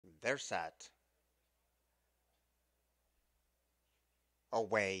They're set.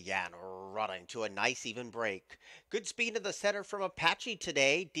 Away and running to a nice even break. Good speed in the center from Apache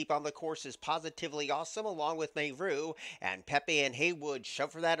today. Deep on the course is Positively Awesome along with Mayru. And Pepe and Haywood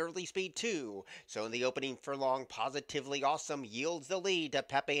shove for that early speed too. So in the opening furlong, Positively Awesome yields the lead to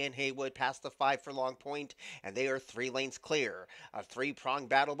Pepe and Haywood past the 5 furlong point, and they are 3 lanes clear. A three-pronged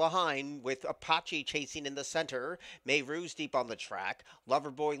battle behind with Apache chasing in the center. Mayru's deep on the track.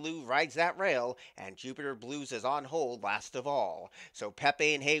 Loverboy Lou rides that rail, and Jupiter Blues is on hold last of all. So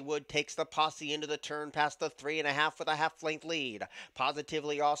Pepe and Haywood takes the posse into the turn past the 3.5 with a half-length lead.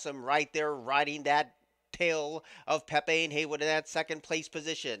 Positively Awesome right there riding that tail of Pepe and Haywood in that second place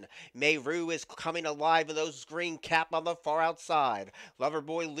position. Mayru is coming alive in those green cap on the far outside.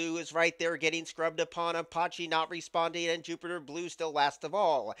 Loverboy Lou is right there getting scrubbed upon. Apache not responding, and Jupiter Blue still last of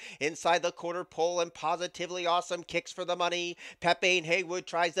all. Inside the quarter pole and Positively Awesome kicks for the money. Pepe and Haywood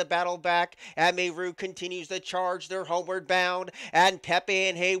tries to battle back, and Mayru continues to charge. They're homeward bound, and Pepe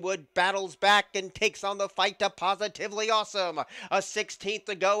and Haywood battles back and takes on the fight to Positively Awesome. A 16th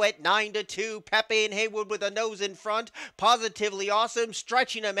to go at 9-2. Pepe and Haywood with a nose in front. Positively Awesome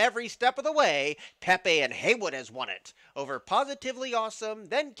stretching him every step of the way. Pepe and Haywood has won it. Over Positively Awesome,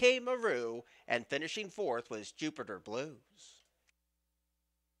 then came Maru, and finishing fourth was Jupiter Blues.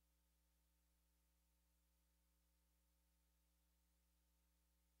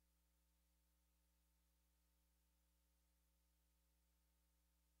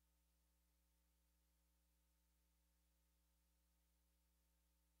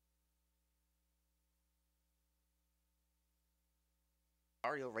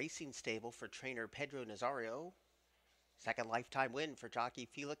 Nazario Racing Stable for trainer Pedro Nazario. Second lifetime win for jockey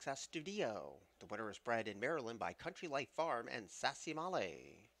Felix Astudillo. The winner is bred in Maryland by Country Life Farm and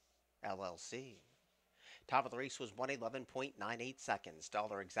Sassimale LLC. Top of the race was 111.98 seconds.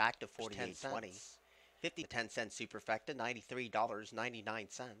 Dollar exact of 48.20. 50 10-cent superfecta,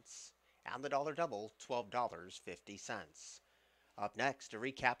 $93.99. And the dollar double, $12.50. Up next, a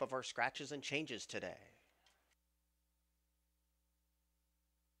recap of our scratches and changes today.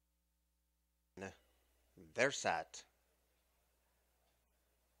 They're set.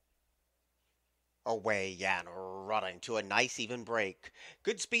 Away and running to a nice even break.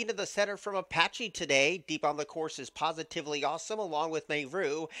 Good speed in the center from Apache today. Deep on the course is Positively Awesome along with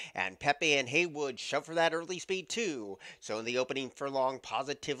Mayru, and Pepe and Haywood shove for that early speed too. So in the opening furlong,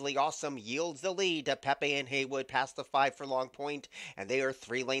 Positively Awesome yields the lead to Pepe and Haywood past the 5 furlong point, and they are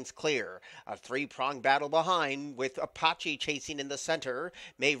 3 lanes clear. A three-pronged battle behind with Apache chasing in the center.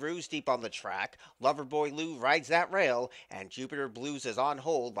 Mayru's deep on the track. Loverboy Lou rides that rail, and Jupiter Blues is on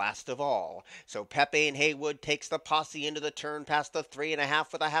hold last of all. So Pepe and Haywood takes the posse into the turn past the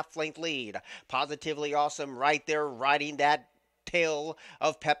 3.5 with a half-length lead. Positively Awesome right there riding that tail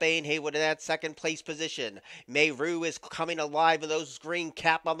of Pepe and Haywood in that second place position. Mayru is coming alive in those green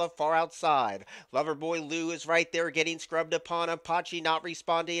cap on the far outside. Loverboy Lou is right there getting scrubbed upon. Apache not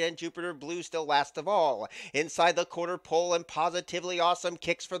responding, and Jupiter Blue still last of all. Inside the quarter pole and Positively Awesome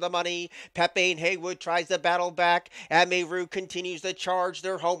kicks for the money. Pepe and Haywood tries to battle back, and Mayru continues to charge.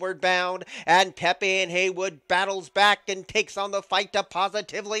 They're homeward bound, and Pepe and Haywood battles back and takes on the fight to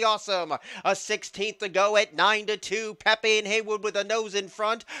Positively Awesome. A 16th to go at 9-2. Pepe and Haywood with a nose in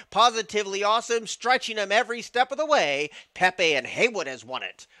front. Positively Awesome stretching him every step of the way. Pepe and Haywood has won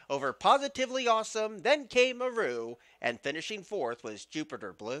it. Over Positively Awesome, then came Maru, and finishing fourth was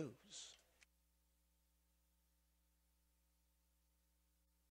Jupiter Blues.